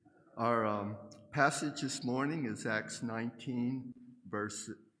Our passage this morning is Acts 19,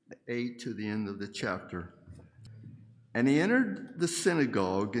 verse 8 to the end of the chapter. And he entered the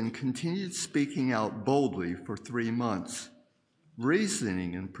synagogue and continued speaking out boldly for 3 months,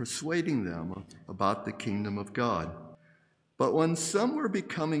 reasoning and persuading them about the kingdom of God. But when some were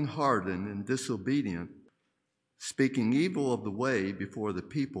becoming hardened and disobedient, speaking evil of the way before the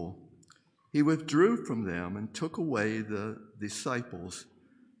people, he withdrew from them and took away the disciples,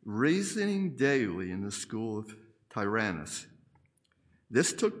 reasoning daily in the school of Tyrannus.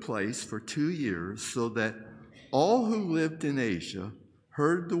 This took place for 2 years, so that all who lived in Asia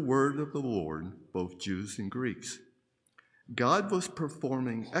heard the word of the Lord, both Jews and Greeks. God was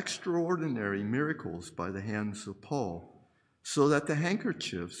performing extraordinary miracles by the hands of Paul, so that the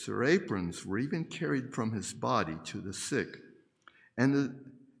handkerchiefs or aprons were even carried from his body to the sick, and the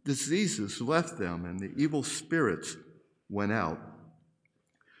diseases left them, and the evil spirits went out.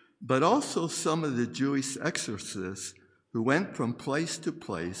 But also some of the Jewish exorcists who went from place to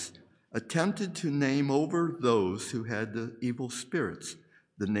place attempted to name over those who had the evil spirits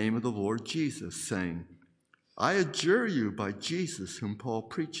the name of the Lord Jesus, saying, "I adjure you by Jesus whom Paul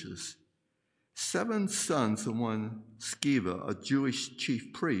preaches." 7 sons of one Sceva, a Jewish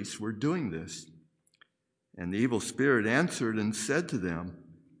chief priest, were doing this. And the evil spirit answered and said to them,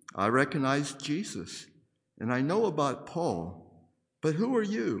 "I recognize Jesus, and I know about Paul, but who are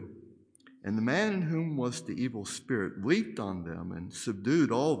you?" And the man in whom was the evil spirit leaped on them and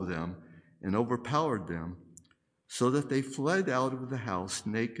subdued all of them and overpowered them, so that they fled out of the house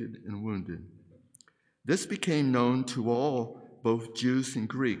naked and wounded. This became known to all, both Jews and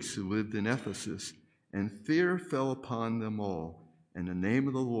Greeks who lived in Ephesus, and fear fell upon them all, and the name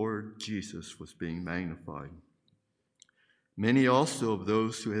of the Lord Jesus was being magnified. Many also of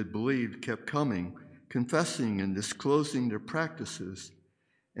those who had believed kept coming, confessing and disclosing their practices.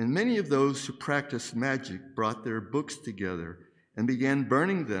 And many of those who practiced magic brought their books together and began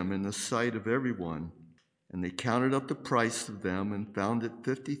burning them in the sight of everyone. And they counted up the price of them and found it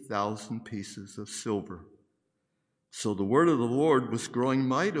 50,000 pieces of silver. So the word of the Lord was growing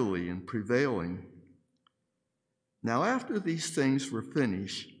mightily and prevailing. Now after these things were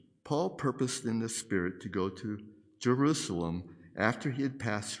finished, Paul purposed in the Spirit to go to Jerusalem after he had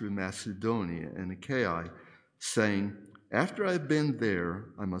passed through Macedonia and Achaia, saying, "After I have been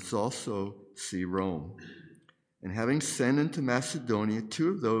there, I must also see Rome." And having sent into Macedonia 2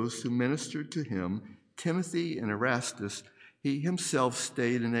 of those who ministered to him, Timothy and Erastus, he himself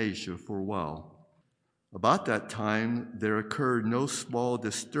stayed in Asia for a while. About that time there occurred no small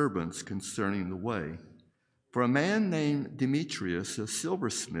disturbance concerning the way. For a man named Demetrius, a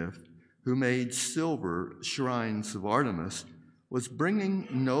silversmith, who made silver shrines of Artemis, was bringing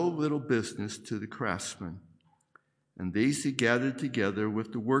no little business to the craftsmen. And these he gathered together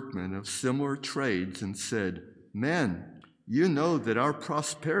with the workmen of similar trades and said, "Men, you know that our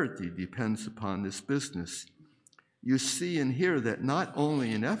prosperity depends upon this business. You see and hear that not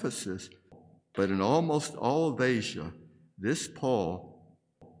only in Ephesus, but in almost all of Asia, this Paul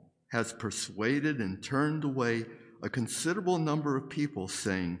has persuaded and turned away a considerable number of people,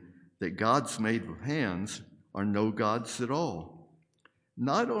 saying that gods made with hands are no gods at all.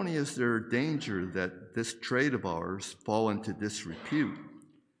 Not only is there danger that this trade of ours fall into disrepute,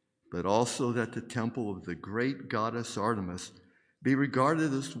 but also that the temple of the great goddess Artemis be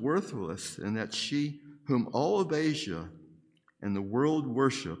regarded as worthless, and that she, whom all of Asia and the world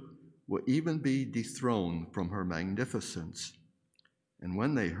worship, will even be dethroned from her magnificence." And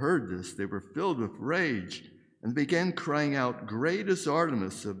when they heard this, they were filled with rage and began crying out, "Great is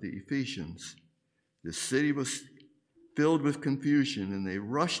Artemis of the Ephesians." The city was filled with confusion, and they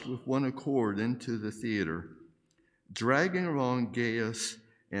rushed with one accord into the theater, dragging along Gaius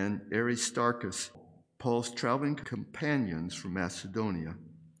and Aristarchus, Paul's traveling companions from Macedonia.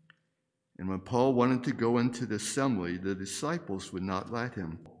 And when Paul wanted to go into the assembly, the disciples would not let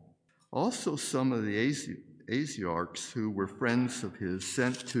him. Also some of the Asiarchs, who were friends of his,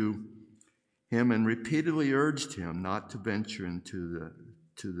 sent to him and repeatedly urged him not to venture into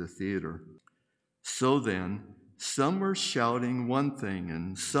the theater. So then, some were shouting one thing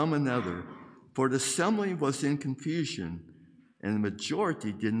and some another, for the assembly was in confusion, and the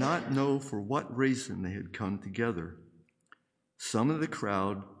majority did not know for what reason they had come together. Some of the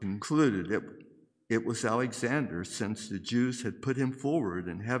crowd concluded it was Alexander, since the Jews had put him forward,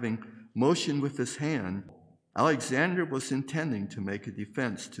 and having motioned with his hand, Alexander was intending to make a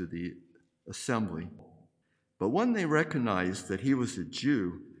defense to the assembly. But when they recognized that he was a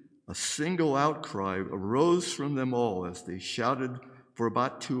Jew, a single outcry arose from them all as they shouted for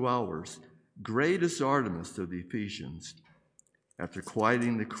about 2 hours, "Great is Artemis of the Ephesians." After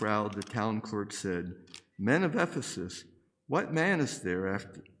quieting the crowd, the town clerk said, "Men of Ephesus, what man is there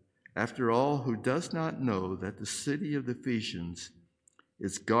after all who does not know that the city of the Ephesians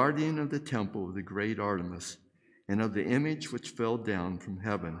is guardian of the temple of the great Artemis and of the image which fell down from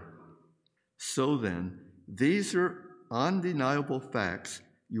heaven? So then, these are undeniable facts.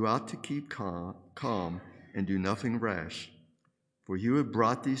 You ought to keep calm and do nothing rash. For you have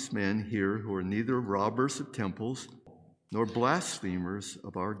brought these men here who are neither robbers of temples nor blasphemers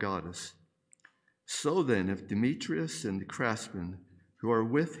of our goddess. So then, if Demetrius and the craftsmen who are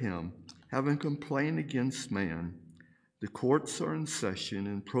with him haven't complained against man, the courts are in session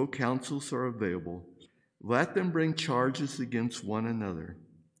and proconsuls are available, let them bring charges against one another.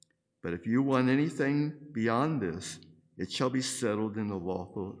 But if you want anything beyond this, it shall be settled in the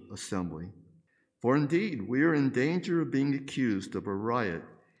lawful assembly. For indeed, we are in danger of being accused of a riot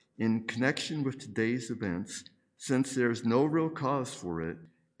in connection with today's events, since there is no real cause for it,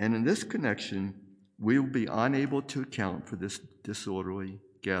 and in this connection, we will be unable to account for this disorderly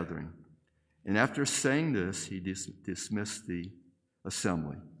gathering." And after saying this, he dismissed the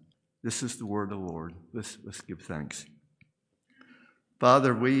assembly. This is the word of the Lord. Let's give thanks.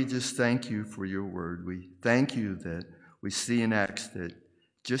 Father, we just thank you for your word. We thank you that we see in Acts that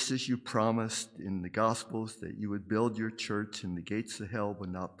just as you promised in the Gospels that you would build your church and the gates of hell would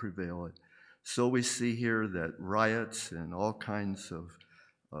not prevail it, so we see here that riots and all kinds of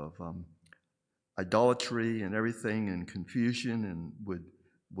idolatry and everything and confusion and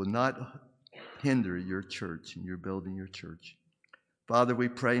would not hinder your church and your building your church. Father, we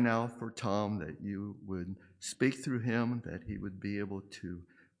pray now for Tom that you would speak through him, that he would be able to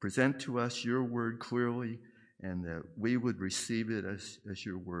present to us your word clearly, and that we would receive it as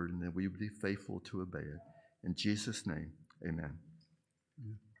your word, and that we would be faithful to obey it. In Jesus' name, amen.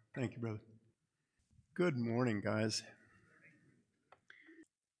 Thank you, brother. Good morning, guys.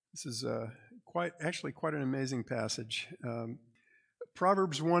 This is quite an amazing passage.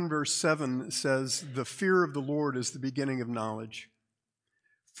 Proverbs 1 verse 7 says, "The fear of the Lord is the beginning of knowledge.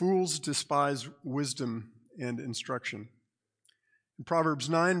 Fools despise wisdom and instruction." And Proverbs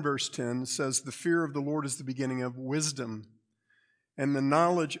 9 verse 10 says, "The fear of the Lord is the beginning of wisdom, and the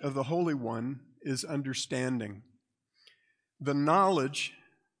knowledge of the Holy One is understanding." The knowledge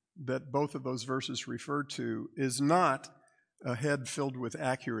that both of those verses refer to is not a head filled with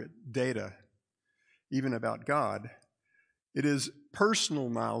accurate data, even about God. It is personal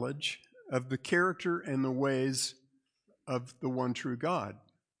knowledge of the character and the ways of the one true God.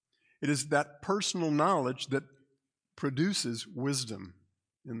 It is that personal knowledge that produces wisdom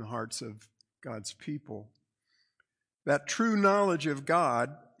in the hearts of God's people. That true knowledge of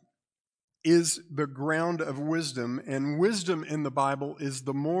God is the ground of wisdom, and wisdom in the Bible is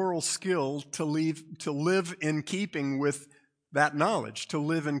the moral skill to live in keeping with that knowledge, to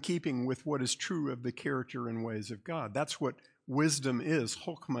live in keeping with what is true of the character and ways of God. That's what wisdom is.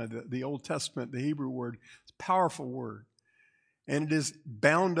 Chokmah, the Old Testament, the Hebrew word, it's a powerful word. And it is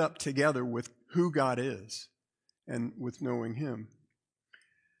bound up together with who God is and with knowing Him.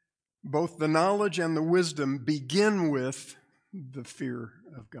 Both the knowledge and the wisdom begin with the fear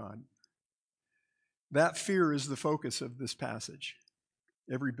of God. That fear is the focus of this passage,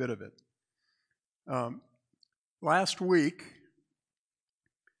 every bit of it. Last week,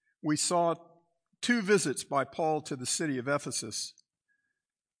 we saw 2 visits by Paul to the city of Ephesus.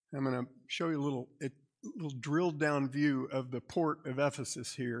 I'm going to show you a little drilled down view of the port of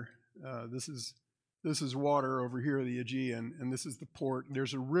Ephesus here. This is water over here, the Aegean, and this is the port.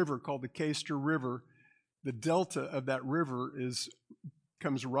 There's a river called the Cayster River. The delta of that river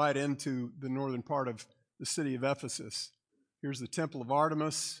comes right into the northern part of the city of Ephesus. Here's the Temple of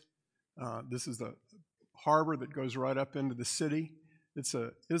Artemis. This is the harbor that goes right up into the city. It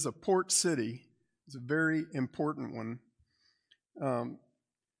is a port city. It's a very important one.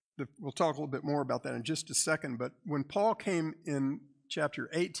 We'll talk a little bit more about that in just a second, but when Paul came in chapter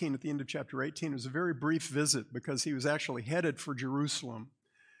 18, at the end of chapter 18, it was a very brief visit because he was actually headed for Jerusalem,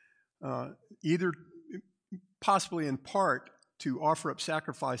 either possibly in part to offer up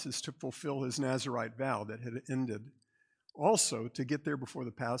sacrifices to fulfill his Nazirite vow that had ended, also to get there before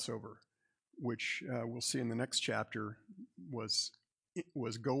the Passover, which we'll see in the next chapter was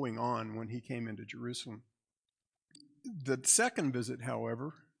going on when he came into Jerusalem. The second visit,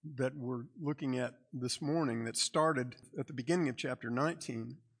 however, that we're looking at this morning, that started at the beginning of chapter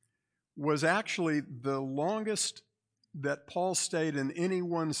 19, was actually the longest that Paul stayed in any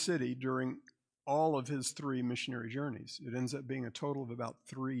one city during all of his 3 missionary journeys. It ends up being a total of about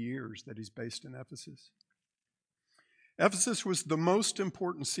 3 years that he's based in Ephesus. Ephesus was the most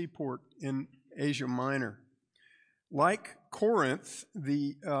important seaport in Asia Minor. Like Corinth,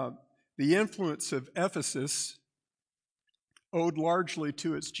 the influence of Ephesus owed largely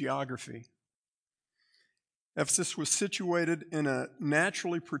to its geography. Ephesus was situated in a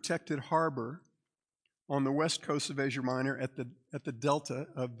naturally protected harbor on the west coast of Asia Minor at the delta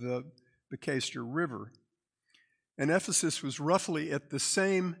of the Cayster River. And Ephesus was roughly at the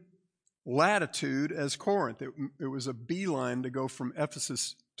same latitude as Corinth. It was a beeline to go from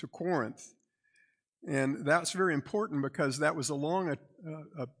Ephesus to Corinth. And that's very important because that was along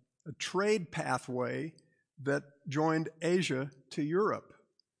a trade pathway that joined Asia to Europe.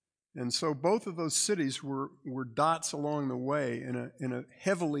 And so both of those cities were dots along the way in a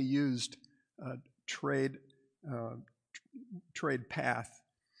heavily used trade path.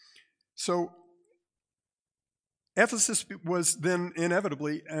 So Ephesus was then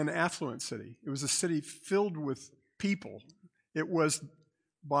inevitably an affluent city. It was a city filled with people. It was,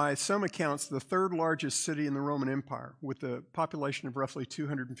 by some accounts, the third largest city in the Roman Empire, with a population of roughly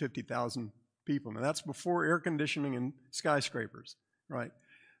 250,000 people. Now, that's before air conditioning and skyscrapers, right?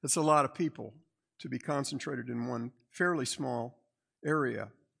 That's a lot of people to be concentrated in one fairly small area.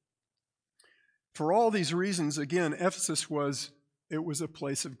 For all these reasons, again, Ephesus was a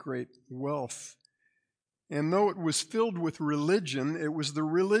place of great wealth. And though it was filled with religion, it was the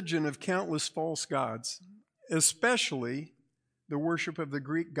religion of countless false gods, especially the worship of the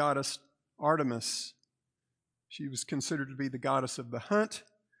Greek goddess Artemis. She was considered to be the goddess of the hunt,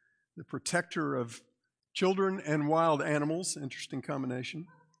 the protector of children and wild animals. Interesting combination.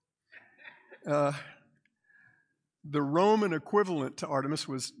 The Roman equivalent to Artemis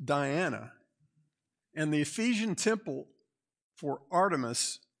was Diana. And the Ephesian temple for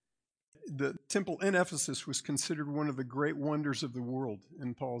Artemis, the temple in Ephesus, was considered one of the great wonders of the world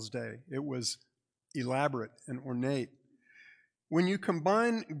in Paul's day. It was elaborate and ornate. When you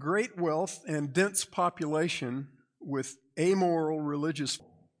combine great wealth and dense population with amoral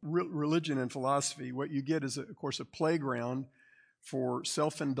religion and philosophy, what you get is, of course, a playground for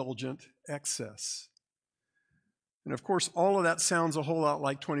self-indulgent excess. And of course, all of that sounds a whole lot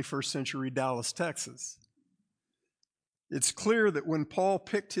like 21st century Dallas, Texas. It's clear that when Paul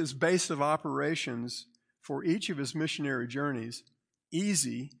picked his base of operations for each of his missionary journeys,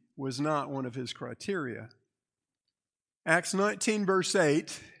 easy was not one of his criteria. Acts 19, verse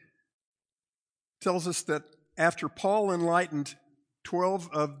 8 tells us that after Paul enlightened 12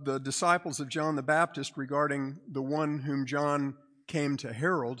 of the disciples of John the Baptist regarding the one whom John came to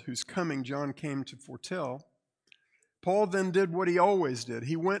herald, whose coming John came to foretell, Paul then did what he always did.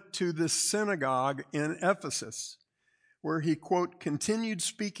 He went to the synagogue in Ephesus, where he, quote, continued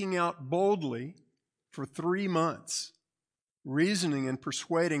speaking out boldly for 3 months, reasoning and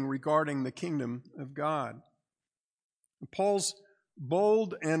persuading regarding the kingdom of God. Paul's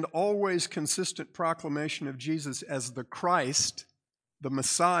bold and always consistent proclamation of Jesus as the Christ, the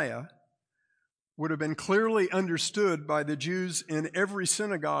Messiah, would have been clearly understood by the Jews in every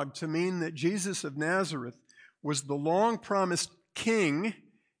synagogue to mean that Jesus of Nazareth was the long-promised king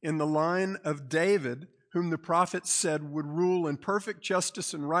in the line of David, whom the prophets said would rule in perfect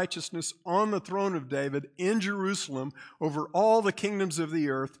justice and righteousness on the throne of David in Jerusalem over all the kingdoms of the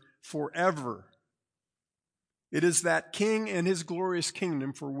earth forever. It is that king and his glorious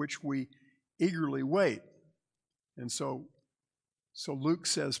kingdom for which we eagerly wait. And so Luke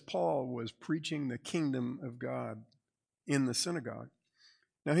says Paul was preaching the kingdom of God in the synagogue.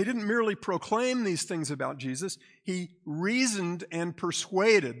 Now, he didn't merely proclaim these things about Jesus. He reasoned and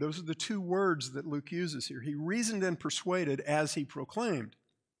persuaded. Those are the two words that Luke uses here. He reasoned and persuaded as he proclaimed.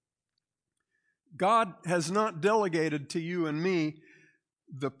 God has not delegated to you and me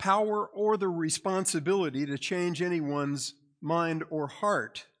the power or the responsibility to change anyone's mind or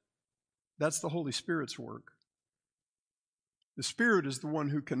heart. That's the Holy Spirit's work. The Spirit is the one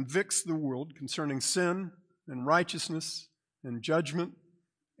who convicts the world concerning sin and righteousness and judgment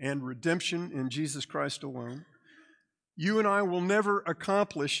and redemption in Jesus Christ alone. You and I will never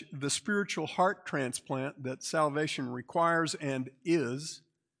accomplish the spiritual heart transplant that salvation requires and is,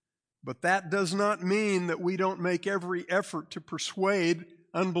 but that does not mean that we don't make every effort to persuade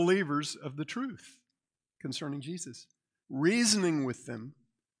unbelievers of the truth concerning Jesus, reasoning with them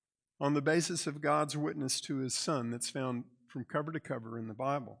on the basis of God's witness to His Son that's found from cover to cover in the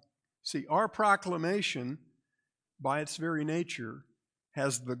Bible. See, our proclamation, by its very nature,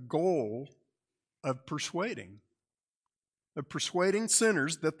 has the goal of persuading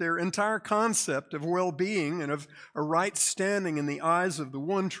sinners that their entire concept of well-being and of a right standing in the eyes of the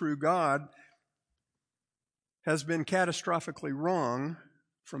one true God has been catastrophically wrong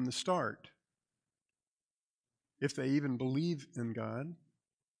from the start, if they even believe in God,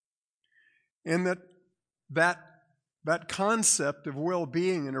 and that That concept of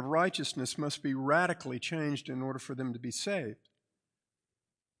well-being and of righteousness must be radically changed in order for them to be saved.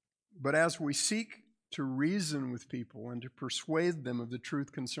 But as we seek to reason with people and to persuade them of the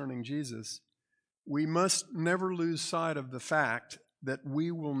truth concerning Jesus, we must never lose sight of the fact that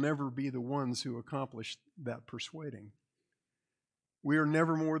we will never be the ones who accomplish that persuading. We are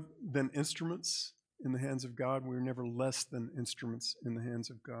never more than instruments in the hands of God. We are never less than instruments in the hands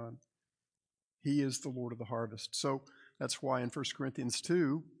of God. He is the Lord of the harvest. So that's why in 1 Corinthians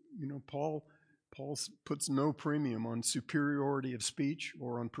 2, Paul puts no premium on superiority of speech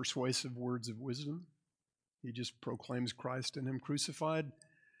or on persuasive words of wisdom. He just proclaims Christ and Him crucified.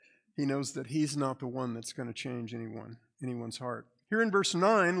 He knows that He's not the one that's going to change anyone's heart. Here in verse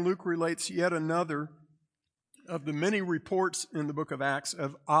 9, Luke relates yet another of the many reports in the book of Acts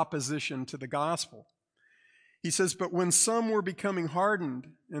of opposition to the gospel. He says, but when some were becoming hardened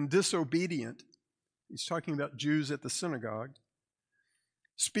and disobedient, he's talking about Jews at the synagogue,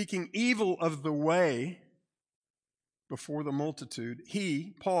 speaking evil of the way before the multitude,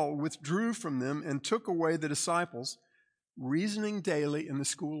 he, Paul, withdrew from them and took away the disciples, reasoning daily in the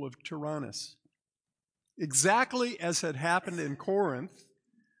school of Tyrannus. Exactly as had happened in Corinth,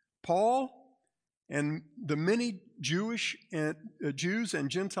 Paul and the many Jews and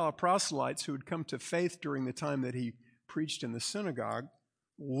Gentile proselytes who had come to faith during the time that he preached in the synagogue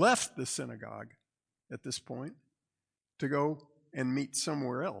left the synagogue at this point to go and meet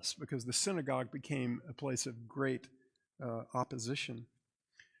somewhere else because the synagogue became a place of great opposition.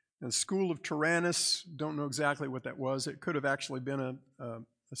 The school of Tyrannus, don't know exactly what that was. It could have actually been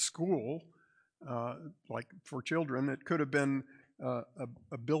a school like for children. It could have been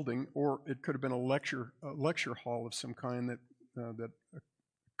a building, or it could have been a lecture hall of some kind that a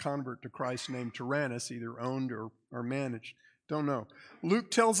convert to Christ named Tyrannus either owned or managed. Don't know.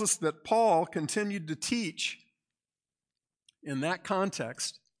 Luke tells us that Paul continued to teach in that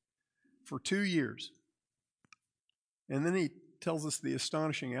context for 2 years. And then he tells us the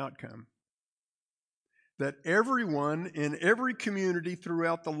astonishing outcome. That everyone in every community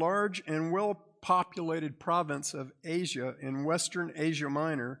throughout the large and well-populated province of Asia in Western Asia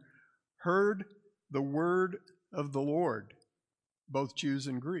Minor heard the word of the Lord, both Jews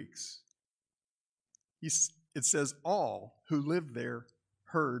and Greeks. It says all who lived there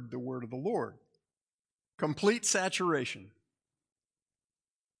heard the word of the Lord. Complete saturation.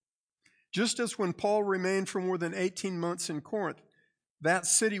 Just as when Paul remained for more than 18 months in Corinth, that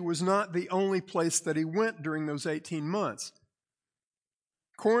city was not the only place that he went during those 18 months.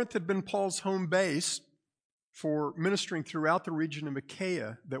 Corinth had been Paul's home base for ministering throughout the region of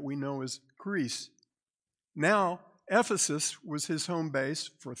Achaia that we know as Greece. Now, Ephesus was his home base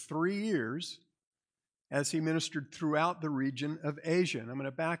for 3 years as he ministered throughout the region of Asia. And I'm going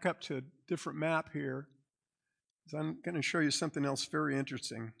to back up to a different map here, because I'm going to show you something else very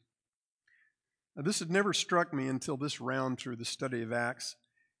interesting. Now, this had never struck me until this round through the study of Acts.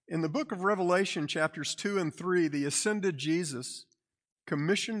 In the book of Revelation, chapters 2 and 3, the ascended Jesus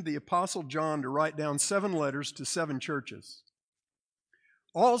commissioned the Apostle John to write down 7 letters to 7 churches.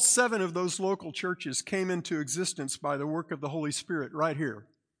 All 7 of those local churches came into existence by the work of the Holy Spirit right here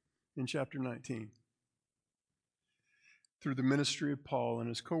in chapter 19 through the ministry of Paul and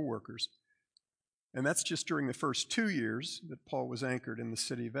his co-workers. And that's just during the first 2 years that Paul was anchored in the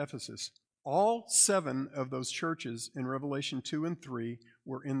city of Ephesus. All 7 of those churches in Revelation 2 and 3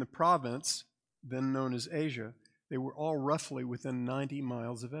 were in the province then known as Asia. They were all roughly within 90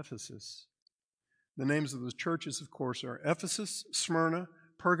 miles of Ephesus. The names of those churches, of course, are Ephesus, Smyrna,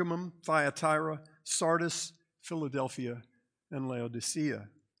 Pergamum, Thyatira, Sardis, Philadelphia, and Laodicea.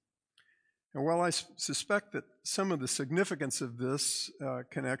 And while I suspect that some of the significance of this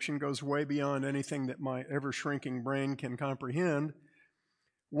connection goes way beyond anything that my ever-shrinking brain can comprehend,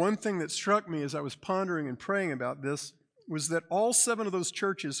 one thing that struck me as I was pondering and praying about this was that all 7 of those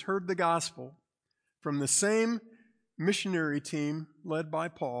churches heard the gospel from the same missionary team led by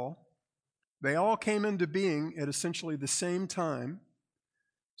Paul. They all came into being at essentially the same time.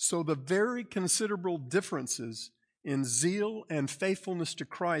 So the very considerable differences in zeal and faithfulness to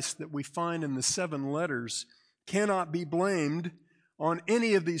Christ that we find in the 7 letters cannot be blamed on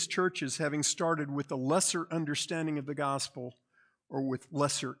any of these churches having started with a lesser understanding of the gospel or with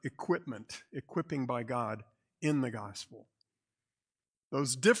lesser equipping by God in the gospel.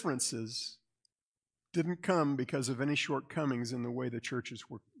 Those differences didn't come because of any shortcomings in the way the churches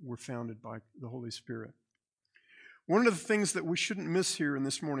were founded by the Holy Spirit. One of the things that we shouldn't miss here in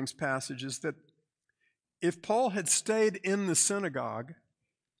this morning's passage is that if Paul had stayed in the synagogue,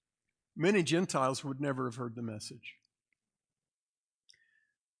 many Gentiles would never have heard the message.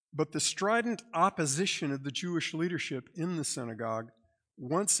 But the strident opposition of the Jewish leadership in the synagogue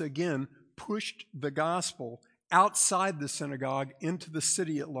once again pushed the gospel outside the synagogue into the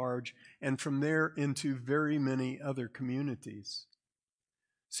city at large, and from there into very many other communities.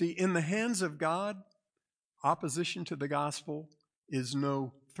 See, in the hands of God, opposition to the gospel is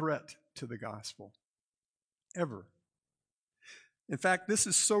no threat to the gospel, ever. In fact, this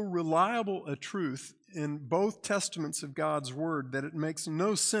is so reliable a truth in both testaments of God's Word that it makes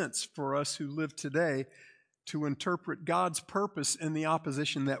no sense for us who live today to interpret God's purpose in the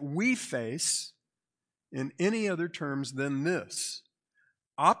opposition that we face in any other terms than this.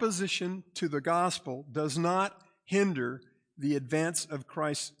 Opposition to the gospel does not hinder the advance of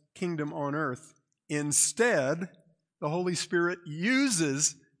Christ's kingdom on earth. Instead, the Holy Spirit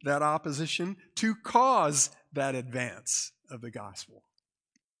uses that opposition to cause that advance of the gospel.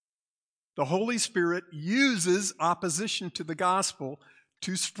 The Holy Spirit uses opposition to the gospel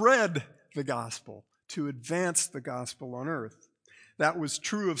to spread the gospel, to advance the gospel on earth. That was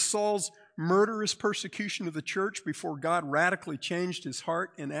true of Saul's murderous persecution of the church before God radically changed his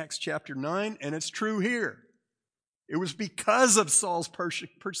heart in Acts chapter 9, and it's true here. It was because of Saul's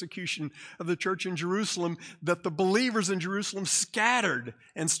persecution of the church in Jerusalem that the believers in Jerusalem scattered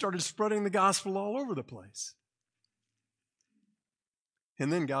and started spreading the gospel all over the place.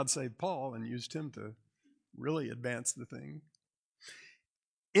 And then God saved Paul and used him to really advance the thing.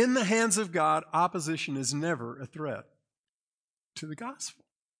 In the hands of God, opposition is never a threat to the gospel.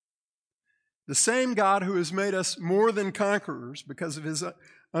 The same God who has made us more than conquerors because of his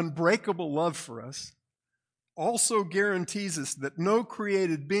unbreakable love for us also guarantees us that no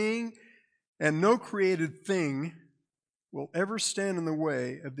created being and no created thing will ever stand in the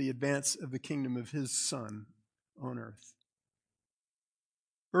way of the advance of the kingdom of his Son on earth.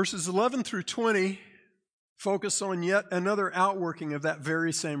 Verses 11 through 20 focus on yet another outworking of that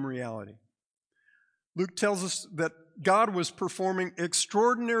very same reality. Luke tells us that God was performing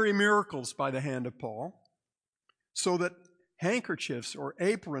extraordinary miracles by the hand of Paul, so that handkerchiefs or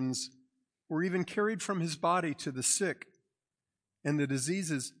aprons were even carried from his body to the sick, and the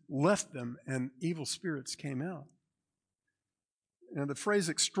diseases left them and evil spirits came out. Now, the phrase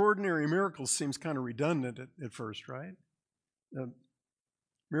extraordinary miracles seems kind of redundant at first, right?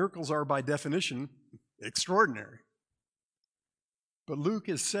 Miracles are by definition extraordinary. But Luke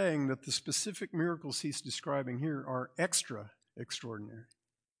is saying that the specific miracles he's describing here are extra extraordinary.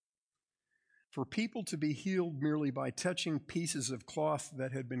 For people to be healed merely by touching pieces of cloth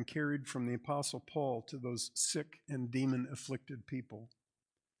that had been carried from the Apostle Paul to those sick and demon-afflicted people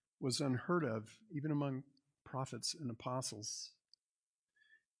was unheard of, even among prophets and apostles.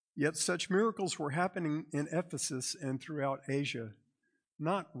 Yet such miracles were happening in Ephesus and throughout Asia,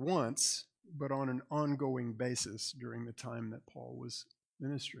 not once, but on an ongoing basis during the time that Paul was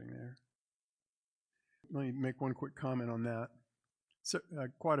ministering there. Let me make one quick comment on that. So,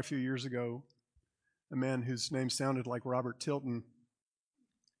 quite a few years ago, a man whose name sounded like Robert Tilton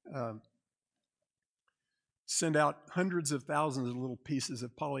sent out hundreds of thousands of little pieces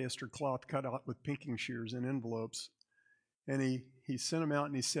of polyester cloth cut out with pinking shears in envelopes. And he sent them out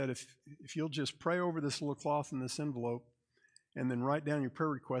and he said, if you'll just pray over this little cloth in this envelope and then write down your prayer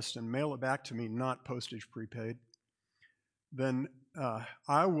request and mail it back to me, not postage prepaid, then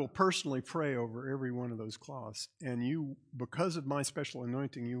I will personally pray over every one of those cloths. And you, because of my special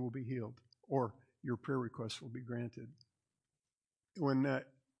anointing, you will be healed, or your prayer request will be granted. When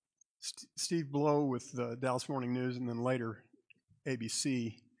Steve Blow with the Dallas Morning News and then later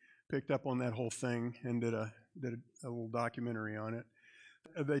ABC picked up on that whole thing and did a little documentary on it,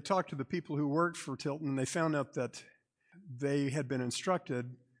 they talked to the people who worked for Tilton, and they found out that they had been instructed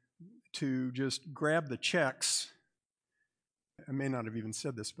to just grab the checks. I may not have even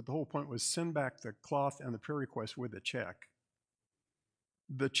said this, but the whole point was send back the cloth and the prayer request with a check.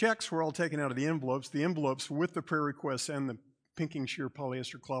 The checks were all taken out of the envelopes. The envelopes with the prayer requests and the pinking sheer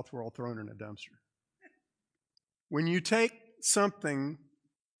polyester cloth were all thrown in a dumpster. When you take something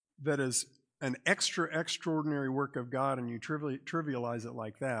that is an extraordinary work of God and you trivialize it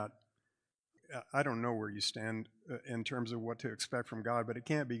like that, I don't know where you stand in terms of what to expect from God, but it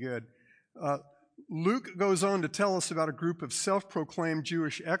can't be good. Luke goes on to tell us about a group of self-proclaimed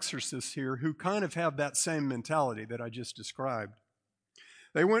Jewish exorcists here who kind of have that same mentality that I just described.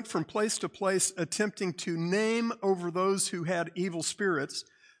 They went from place to place attempting to name over those who had evil spirits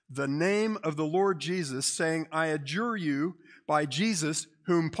the name of the Lord Jesus, saying, I adjure you by Jesus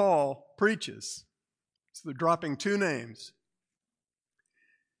whom Paul preaches. So they're dropping two names.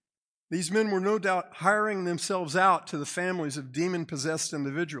 These men were no doubt hiring themselves out to the families of demon-possessed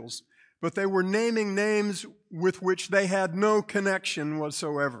individuals, but they were naming names with which they had no connection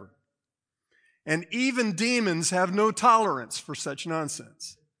whatsoever. And even demons have no tolerance for such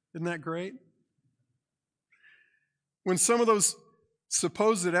nonsense. Isn't that great? When some of those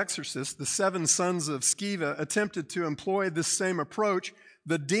supposed exorcists, the 7 sons of Sceva, attempted to employ this same approach,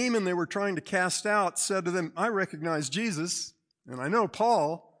 the demon they were trying to cast out said to them, I recognize Jesus, and I know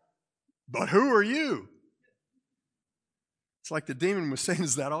Paul, but who are you? It's like the demon was saying,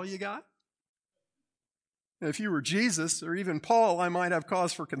 is that all you got? And if you were Jesus or even Paul, I might have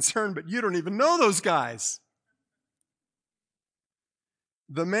cause for concern, but you don't even know those guys.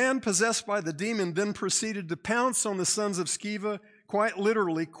 The man possessed by the demon then proceeded to pounce on the sons of Sceva, quite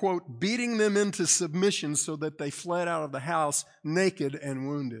literally, quote, beating them into submission so that they fled out of the house naked and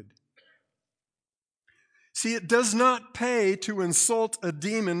wounded. See, it does not pay to insult a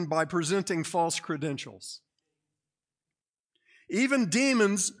demon by presenting false credentials. Even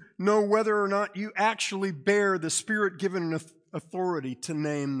demons know whether or not you actually bear the Spirit-given authority to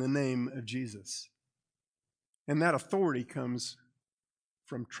name the name of Jesus. And that authority comes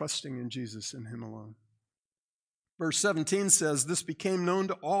from trusting in Jesus and Him alone. Verse 17 says, this became known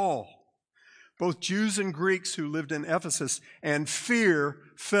to all, both Jews and Greeks who lived in Ephesus, and fear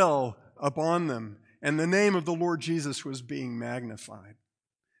fell upon them, and the name of the Lord Jesus was being magnified.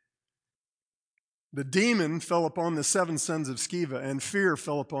 The demon fell upon the 7 sons of Sceva, and fear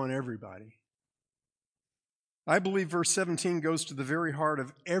fell upon everybody. I believe verse 17 goes to the very heart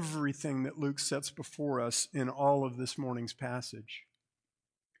of everything that Luke sets before us in all of this morning's passage.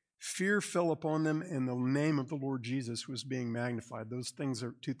 Fear fell upon them, and the name of the Lord Jesus was being magnified. Those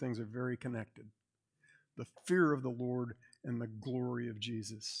two things are very connected. The fear of the Lord and the glory of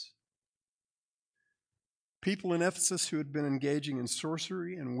Jesus. People in Ephesus who had been engaging in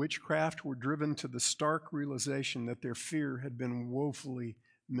sorcery and witchcraft were driven to the stark realization that their fear had been woefully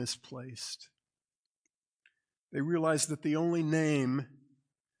misplaced. They realized that the only name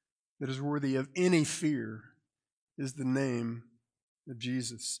that is worthy of any fear is the name of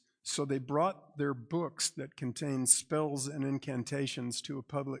Jesus. So they brought their books that contained spells and incantations to a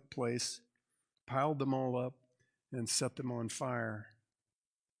public place, piled them all up, and set them on fire.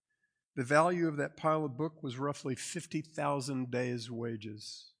 The value of that pile of book was roughly 50,000 days'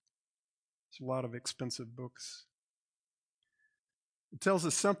 wages. It's a lot of expensive books. It tells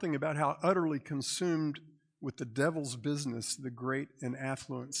us something about how utterly consumed with the devil's business the great and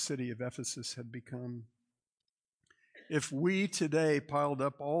affluent city of Ephesus had become. If we today piled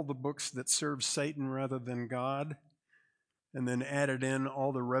up all the books that serve Satan rather than God, and then added in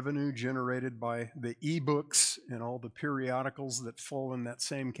all the revenue generated by the e-books and all the periodicals that fall in that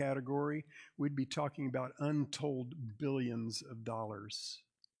same category, we'd be talking about untold billions of dollars.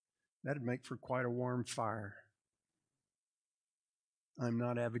 That'd make for quite a warm fire. I'm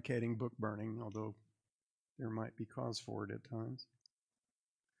not advocating book burning, although there might be cause for it at times.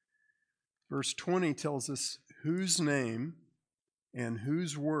 Verse 20 tells us whose name and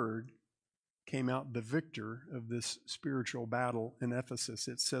whose word came out the victor of this spiritual battle in Ephesus.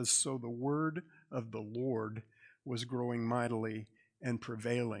 It says, so the word of the Lord was growing mightily and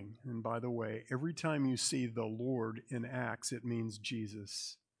prevailing. And by the way, every time you see the Lord in Acts, it means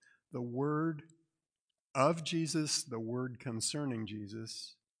Jesus. The word of Jesus, the word concerning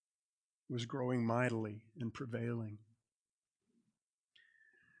Jesus, was growing mightily and prevailing.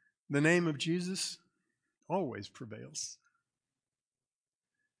 The name of Jesus always prevails.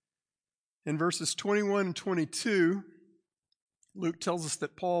 In verses 21 and 22, Luke tells us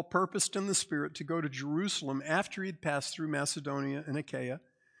that Paul purposed in the Spirit to go to Jerusalem after he'd passed through Macedonia and Achaia,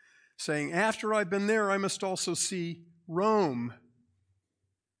 saying, after I've been there, I must also see Rome.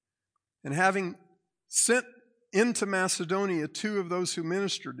 And having sent into Macedonia 2 of those who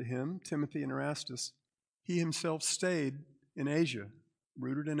ministered to him, Timothy and Erastus, he himself stayed in Asia,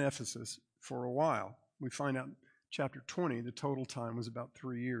 rooted in Ephesus, for a while. We find out in chapter 20, the total time was about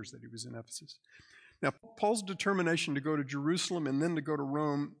 3 years that he was in Ephesus. Now, Paul's determination to go to Jerusalem and then to go to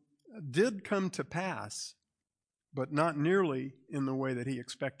Rome did come to pass, but not nearly in the way that he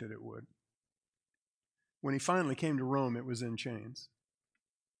expected it would. When he finally came to Rome, it was in chains.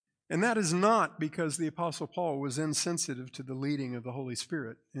 And that is not because the Apostle Paul was insensitive to the leading of the Holy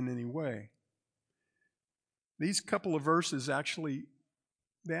Spirit in any way. These couple of verses actually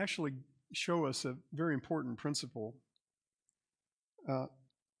show us a very important principle.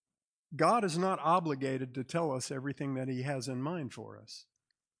 God is not obligated to tell us everything that He has in mind for us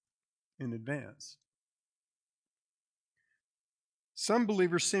in advance. Some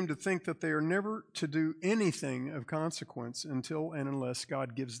believers seem to think that they are never to do anything of consequence until and unless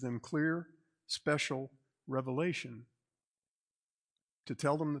God gives them clear, special revelation. to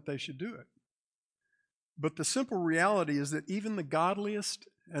tell them that they should do it. But the simple reality is that even the godliest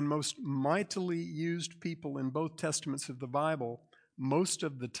and most mightily used people in both testaments of the Bible most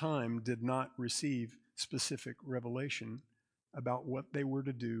of the time did not receive specific revelation about what they were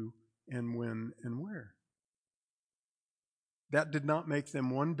to do and when and where. That did not make them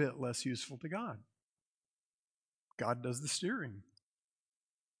one bit less useful to God. God does the steering.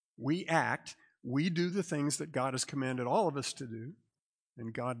 We act, we do the things that God has commanded all of us to do,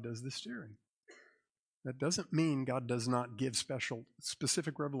 and God does the steering. That doesn't mean God does not give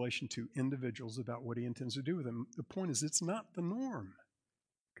specific revelation to individuals about what he intends to do with them. The point is, it's not the norm.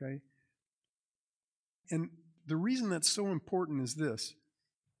 Okay? And the reason that's so important is this.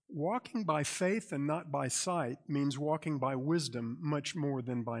 Walking by faith and not by sight means walking by wisdom much more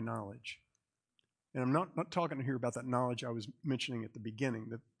than by knowledge. And I'm not talking here about that knowledge I was mentioning at the beginning,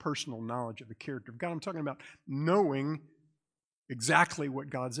 the personal knowledge of the character of God. I'm talking about knowing exactly what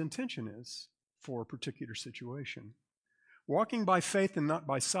God's intention is for a particular situation. Walking by faith and not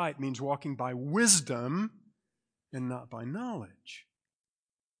by sight means walking by wisdom and not by knowledge.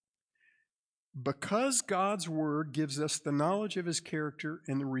 Because God's Word gives us the knowledge of His character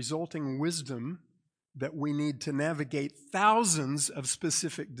and the resulting wisdom that we need to navigate thousands of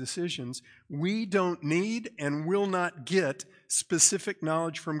specific decisions, we don't need and will not get specific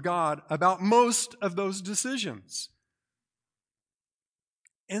knowledge from God about most of those decisions.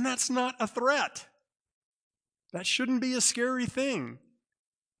 And that's not a threat. That shouldn't be a scary thing.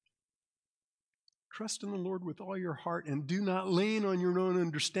 Trust in the Lord with all your heart and do not lean on your own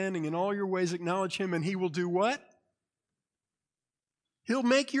understanding. In all your ways acknowledge Him, and He will do what? He'll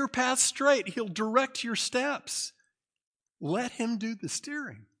make your path straight. He'll direct your steps. Let Him do the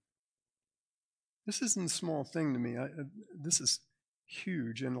steering. This isn't a small thing to me. This is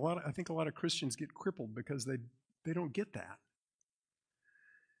huge, and I think a lot of Christians get crippled because they don't get that.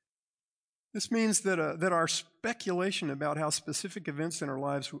 This means that our speculation about how specific events in our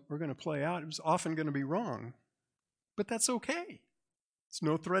lives are going to play out is often going to be wrong. But that's okay. It's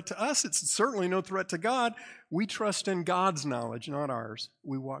no threat to us. It's certainly no threat to God. We trust in God's knowledge, not ours.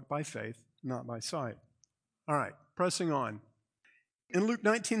 We walk by faith, not by sight. All right, pressing on. In Luke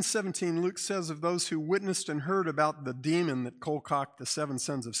 19:17, Luke says of those who witnessed and heard about the demon that cold-cocked the 7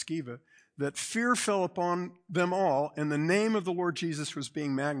 sons of Sceva, that fear fell upon them all, and the name of the Lord Jesus was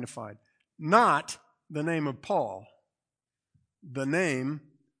being magnified. Not the name of Paul, the name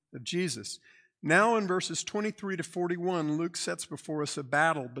of Jesus. Now in verses 23 to 41, Luke sets before us a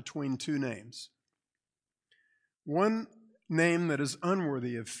battle between two names. One name that is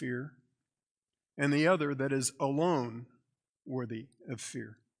unworthy of fear, and the other that is alone worthy of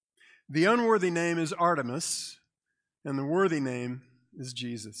fear. The unworthy name is Artemis, and the worthy name is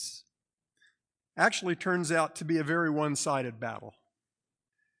Jesus. Actually turns out to be a very one-sided battle.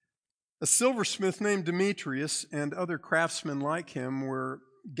 A silversmith named Demetrius and other craftsmen like him were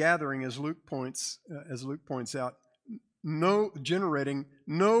gathering, as Luke points out, generating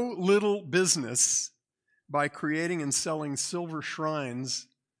no little business by creating and selling silver shrines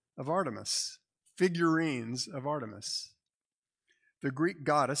of Artemis, figurines of Artemis, the Greek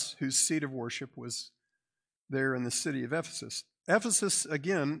goddess whose seat of worship was there in the city of Ephesus. Ephesus,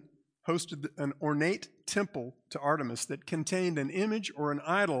 again, hosted an ornate temple to Artemis that contained an image or an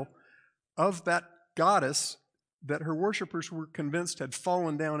idol of that goddess that her worshipers were convinced had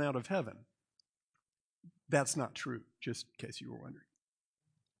fallen down out of heaven. That's not true, just in case you were wondering.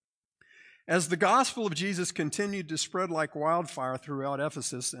 As the gospel of Jesus continued to spread like wildfire throughout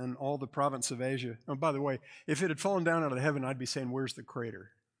Ephesus and all the province of Asia. Oh, by the way, if it had fallen down out of heaven, I'd be saying, where's the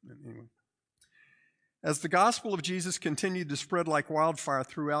crater? Anyway. As the gospel of Jesus continued to spread like wildfire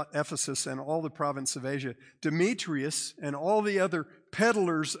throughout Ephesus and all the province of Asia, Demetrius and all the other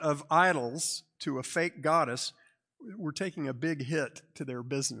peddlers of idols to a fake goddess were taking a big hit to their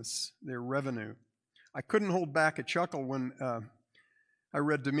business, their revenue. I couldn't hold back a chuckle when I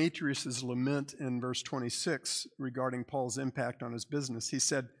read Demetrius' lament in verse 26 regarding Paul's impact on his business. He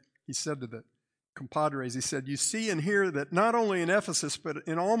said to the compadres, he said, "You see and hear that not only in Ephesus, but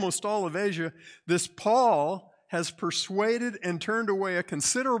in almost all of Asia, this Paul has persuaded and turned away a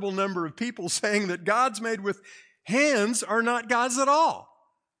considerable number of people, saying that gods made with hands are not gods at all."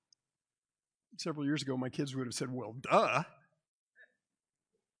 Several years ago, my kids would have said, well, duh.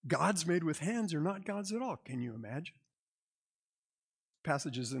 Gods made with hands are not gods at all. Can you imagine?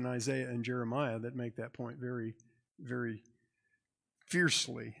 Passages in Isaiah and Jeremiah that make that point very, very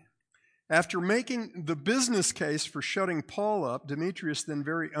fiercely. After making the business case for shutting Paul up, Demetrius then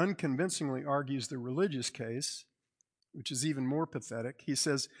very unconvincingly argues the religious case, which is even more pathetic. He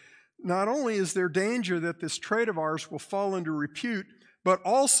says, not only is there danger that this trade of ours will fall into repute, but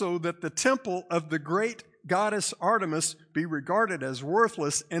also that the temple of the great goddess Artemis be regarded as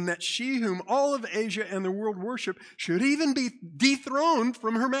worthless, and that she whom all of Asia and the world worship should even be dethroned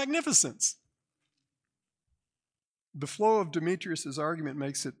from her magnificence. The flow of Demetrius' argument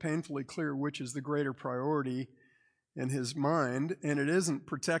makes it painfully clear which is the greater priority in his mind, and it isn't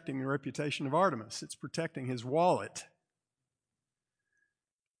protecting the reputation of Artemis, it's protecting his wallet.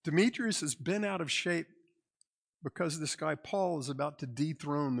 Demetrius has been out of shape because this guy Paul is about to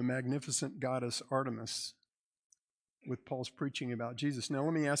dethrone the magnificent goddess Artemis with Paul's preaching about Jesus. Now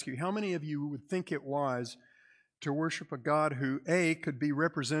let me ask you, how many of you would think it wise to worship a God who, A, could be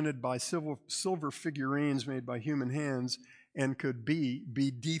represented by silver figurines made by human hands, and could be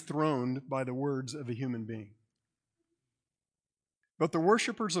dethroned by the words of a human being? But the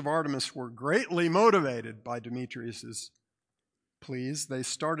worshipers of Artemis were greatly motivated by Demetrius's pleas. They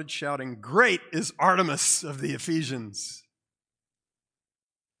started shouting, "Great is Artemis of the Ephesians."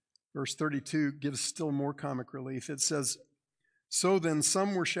 Verse 32 gives still more comic relief. It says, "So then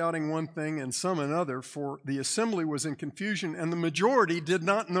some were shouting one thing and some another, for the assembly was in confusion, and the majority did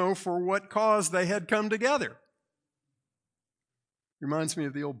not know for what cause they had come together." Reminds me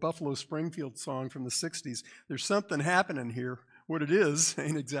of the old Buffalo Springfield song from the 60s. There's something happening here. What it is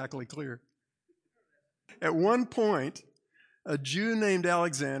ain't exactly clear. At one point, a Jew named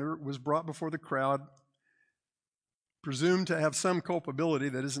Alexander was brought before the crowd, presumed to have some culpability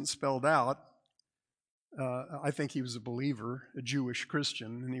that isn't spelled out. I think he was a believer, a Jewish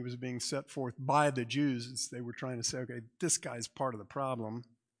Christian, and he was being set forth by the Jews as they were trying to say, okay, this guy's part of the problem.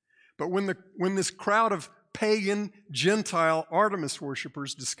 But when this crowd of pagan, Gentile Artemis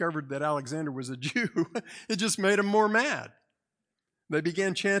worshipers discovered that Alexander was a Jew, it just made them more mad. They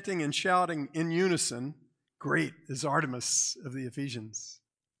began chanting and shouting in unison, "Great is Artemis of the Ephesians,"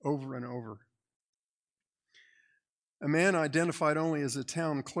 over and over. A man identified only as a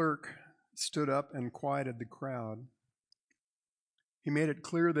town clerk stood up and quieted the crowd. He made it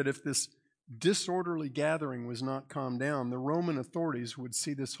clear that if this disorderly gathering was not calmed down, the Roman authorities would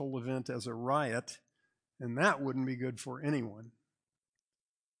see this whole event as a riot, and that wouldn't be good for anyone.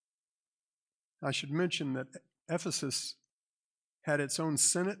 I should mention that Ephesus had its own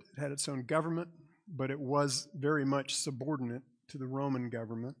senate, it had its own government, but it was very much subordinate to the Roman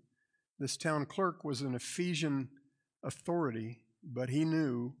government. This town clerk was an Ephesian authority, but he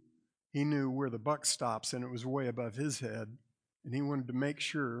knew where the buck stops, and it was way above his head, and he wanted to make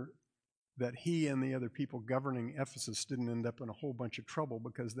sure that he and the other people governing Ephesus didn't end up in a whole bunch of trouble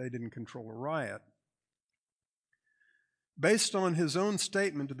because they didn't control a riot. Based on his own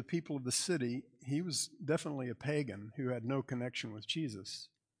statement to the people of the city, he was definitely a pagan who had no connection with Jesus.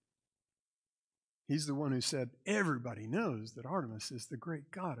 He's the one who said, everybody knows that Artemis is the great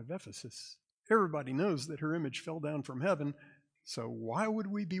god of Ephesus. Everybody knows that her image fell down from heaven, so why would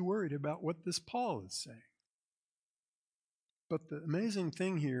we be worried about what this Paul is saying? But the amazing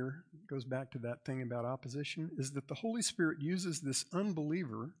thing here, goes back to that thing about opposition, is that the Holy Spirit uses this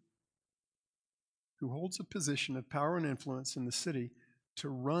unbeliever who holds a position of power and influence in the city to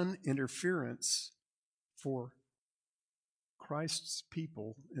run interference for Christ's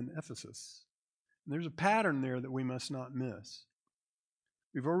people in Ephesus. And there's a pattern there that we must not miss.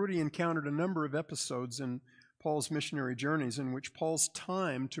 We've already encountered a number of episodes in Paul's missionary journeys in which Paul's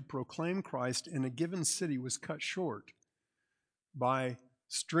time to proclaim Christ in a given city was cut short by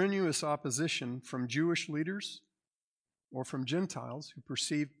strenuous opposition from Jewish leaders or from Gentiles who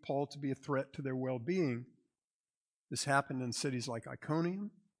perceived Paul to be a threat to their well-being. This happened in cities like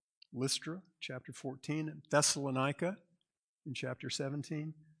Iconium, Lystra, chapter 14, and Thessalonica in chapter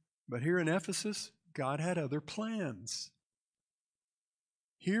 17. But here in Ephesus, God had other plans.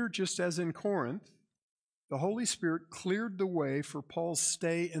 Here, just as in Corinth, the Holy Spirit cleared the way for Paul's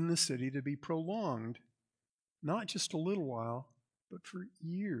stay in the city to be prolonged, not just a little while, but for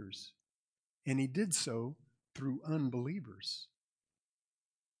years. And he did so through unbelievers.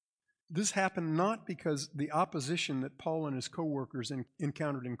 This happened not because the opposition that Paul and his co-workers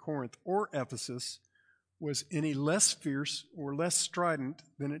encountered in Corinth or Ephesus was any less fierce or less strident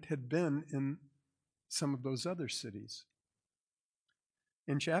than it had been in some of those other cities.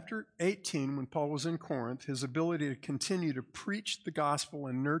 In chapter 18, when Paul was in Corinth, his ability to continue to preach the gospel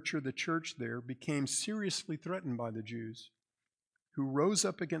and nurture the church there became seriously threatened by the Jews, who rose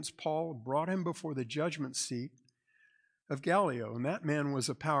up against Paul and brought him before the judgment seat of Gallio. And that man was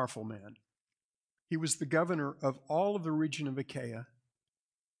a powerful man. He was the governor of all of the region of Achaia.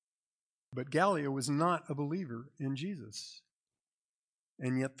 But Gallio was not a believer in Jesus.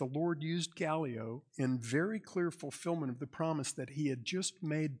 And yet the Lord used Gallio in very clear fulfillment of the promise that he had just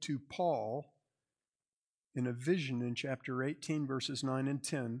made to Paul in a vision in chapter 18, verses 9 and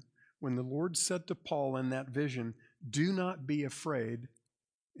 10, when the Lord said to Paul in that vision, "Do not be afraid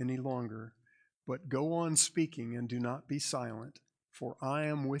any longer, but go on speaking and do not be silent, for I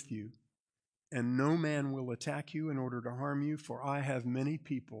am with you, and no man will attack you in order to harm you, for I have many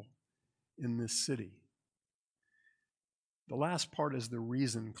people in this city." The last part is the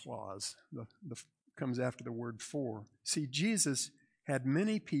reason clause. The comes after the word "for." See, Jesus had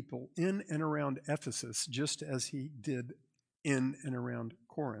many people in and around Ephesus, just as he did in and around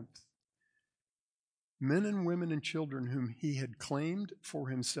Corinth. Men and women and children whom he had claimed for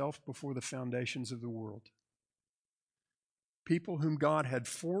himself before the foundations of the world. People whom God had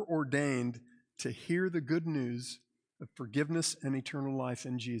foreordained to hear the good news of forgiveness and eternal life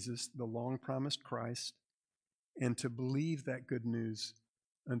in Jesus, the long-promised Christ, and to believe that good news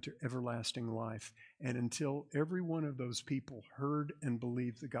unto everlasting life. And until every one of those people heard and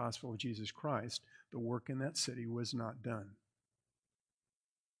believed the gospel of Jesus Christ, the work in that city was not done.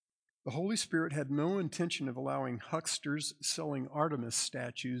 The Holy Spirit had no intention of allowing hucksters selling Artemis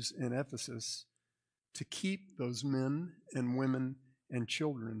statues in Ephesus to keep those men and women and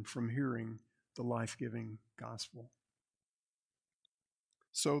children from hearing the life-giving gospel.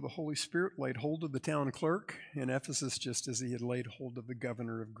 So the Holy Spirit laid hold of the town clerk in Ephesus just as he had laid hold of the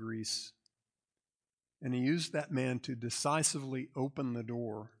governor of Greece. And he used that man to decisively open the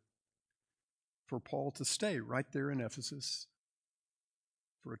door for Paul to stay right there in Ephesus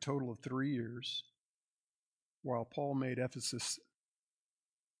for a total of 3 years, while Paul made Ephesus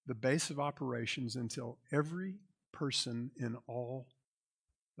the base of operations until every person in all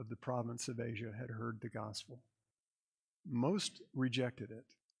of the province of Asia had heard the gospel. Most rejected it.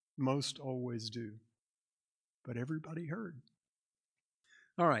 Most always do. But everybody heard.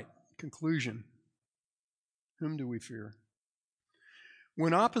 All right, conclusion. Whom do we fear?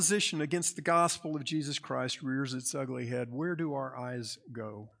 When opposition against the gospel of Jesus Christ rears its ugly head, where do our eyes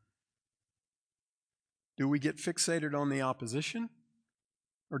go? Do we get fixated on the opposition?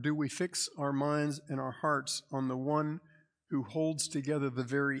 Or do we fix our minds and our hearts on the one who holds together the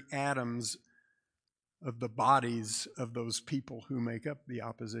very atoms of the bodies of those people who make up the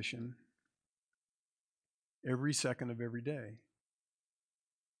opposition every second of every day?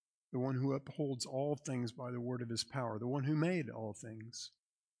 The one who upholds all things by the word of his power, the one who made all things.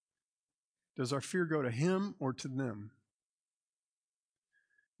 Does our fear go to him or to them?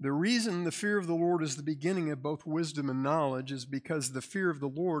 The reason the fear of the Lord is the beginning of both wisdom and knowledge is because the fear of the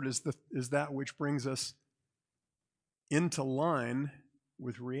Lord is that which brings us into line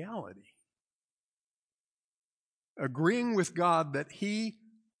with reality. Agreeing with God that He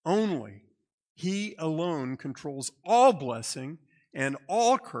alone controls all blessing and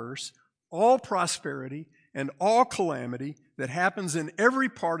all curse, all prosperity and all calamity that happens in every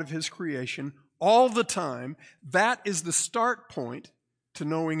part of His creation all the time, that is the start point to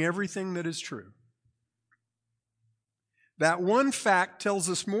knowing everything that is true. That one fact tells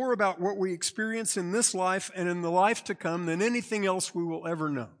us more about what we experience in this life and in the life to come than anything else we will ever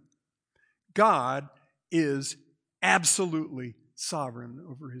know. God is absolutely sovereign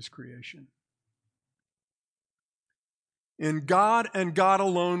over His creation. In God and God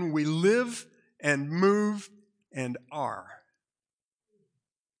alone we live and move and are.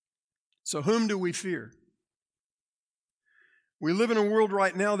 So whom do we fear? We live in a world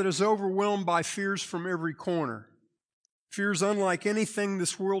right now that is overwhelmed by fears from every corner. Fears unlike anything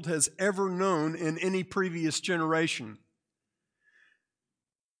this world has ever known in any previous generation.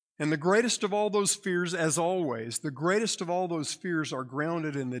 And the greatest of all those fears, as always, the greatest of all those fears are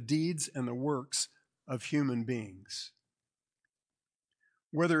grounded in the deeds and the works of human beings.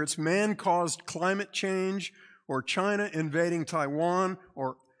 Whether it's man-caused climate change or China invading Taiwan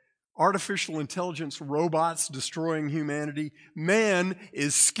or artificial intelligence robots destroying humanity, man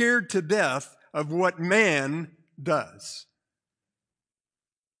is scared to death of what man does.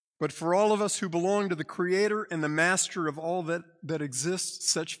 But for all of us who belong to the Creator and the Master of all that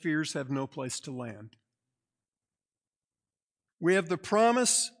exists, such fears have no place to land. We have the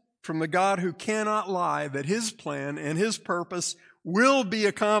promise from the God who cannot lie that His plan and His purpose will be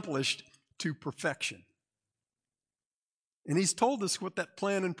accomplished to perfection. And He's told us what that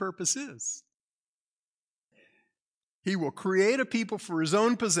plan and purpose is. He will create a people for His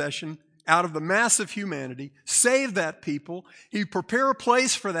own possession out of the mass of humanity, save that people. He prepare a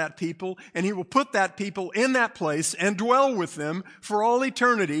place for that people, and He will put that people in that place and dwell with them for all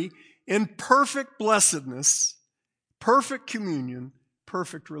eternity in perfect blessedness, perfect communion,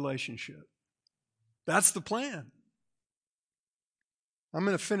 perfect relationship. That's the plan. I'm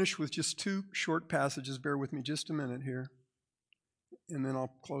going to finish with just 2 short passages. Bear with me just a minute here, and then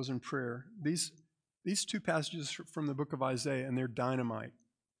I'll close in prayer. These These two passages from the book of Isaiah, and they're dynamite.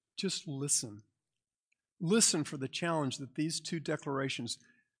 Just listen. Listen for the challenge that these two declarations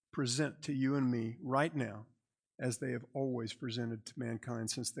present to you and me right now, as they have always presented to mankind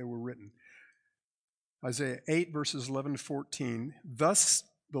since they were written. Isaiah 8, verses 11 to 14. Thus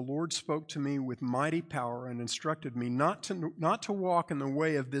the Lord spoke to me with mighty power and instructed me not to walk in the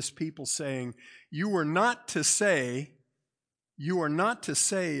way of this people, saying, You are not to say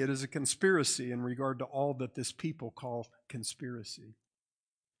it is a conspiracy in regard to all that this people call conspiracy.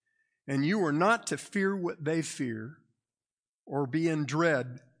 And you are not to fear what they fear, or be in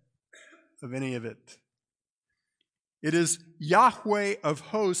dread of any of it. It is Yahweh of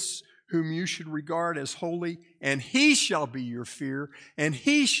hosts whom you should regard as holy, and he shall be your fear, and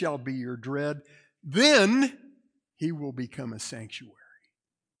he shall be your dread. Then he will become a sanctuary.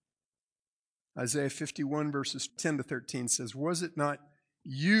 Isaiah 51 verses 10 to 13 says, Was it not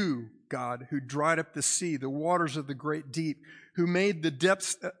you, God, who dried up the sea, the waters of the great deep, who made the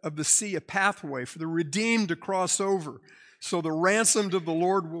depths of the sea a pathway for the redeemed to cross over, so the ransomed of the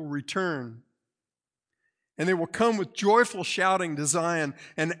Lord will return? And they will come with joyful shouting to Zion,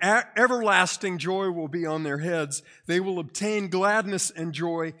 and everlasting joy will be on their heads. They will obtain gladness and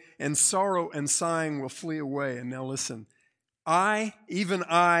joy, and sorrow and sighing will flee away. And now listen. I, even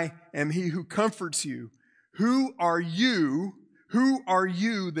I, am he who comforts you. Who are you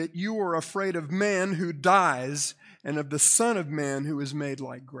that you are afraid of man who dies, and of the Son of Man who is made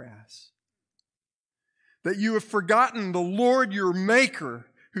like grass? That you have forgotten the Lord your Maker,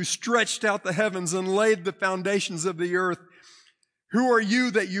 who stretched out the heavens and laid the foundations of the earth. Who are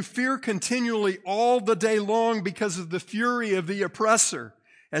you that you fear continually all the day long because of the fury of the oppressor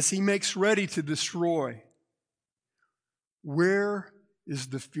as he makes ready to destroy? Where is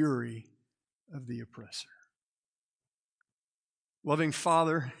the fury of the oppressor? Loving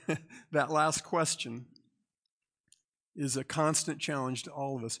Father, that last question is a constant challenge to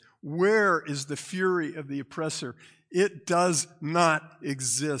all of us. Where is the fury of the oppressor? It does not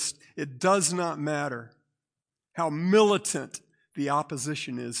exist. It does not matter how militant the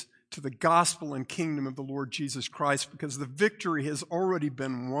opposition is to the gospel and kingdom of the Lord Jesus Christ, because the victory has already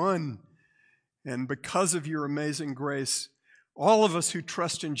been won. And because of your amazing grace, all of us who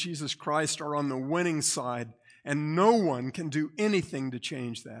trust in Jesus Christ are on the winning side, and no one can do anything to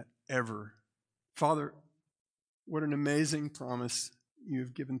change that, ever. Father, what an amazing promise you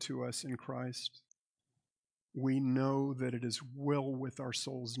have given to us in Christ. We know that it is well with our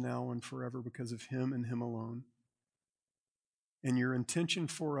souls now and forever because of him and him alone. And your intention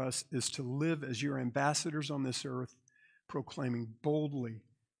for us is to live as your ambassadors on this earth, proclaiming boldly,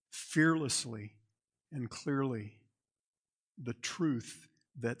 fearlessly, and clearly the truth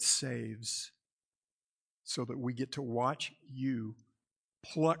that saves, so that we get to watch you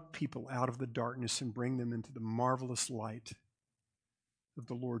pluck people out of the darkness and bring them into the marvelous light of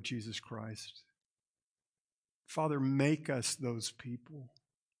the Lord Jesus Christ. Father, make us those people.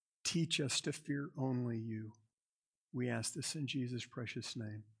 Teach us to fear only you. We ask this in Jesus' precious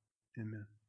name. Amen.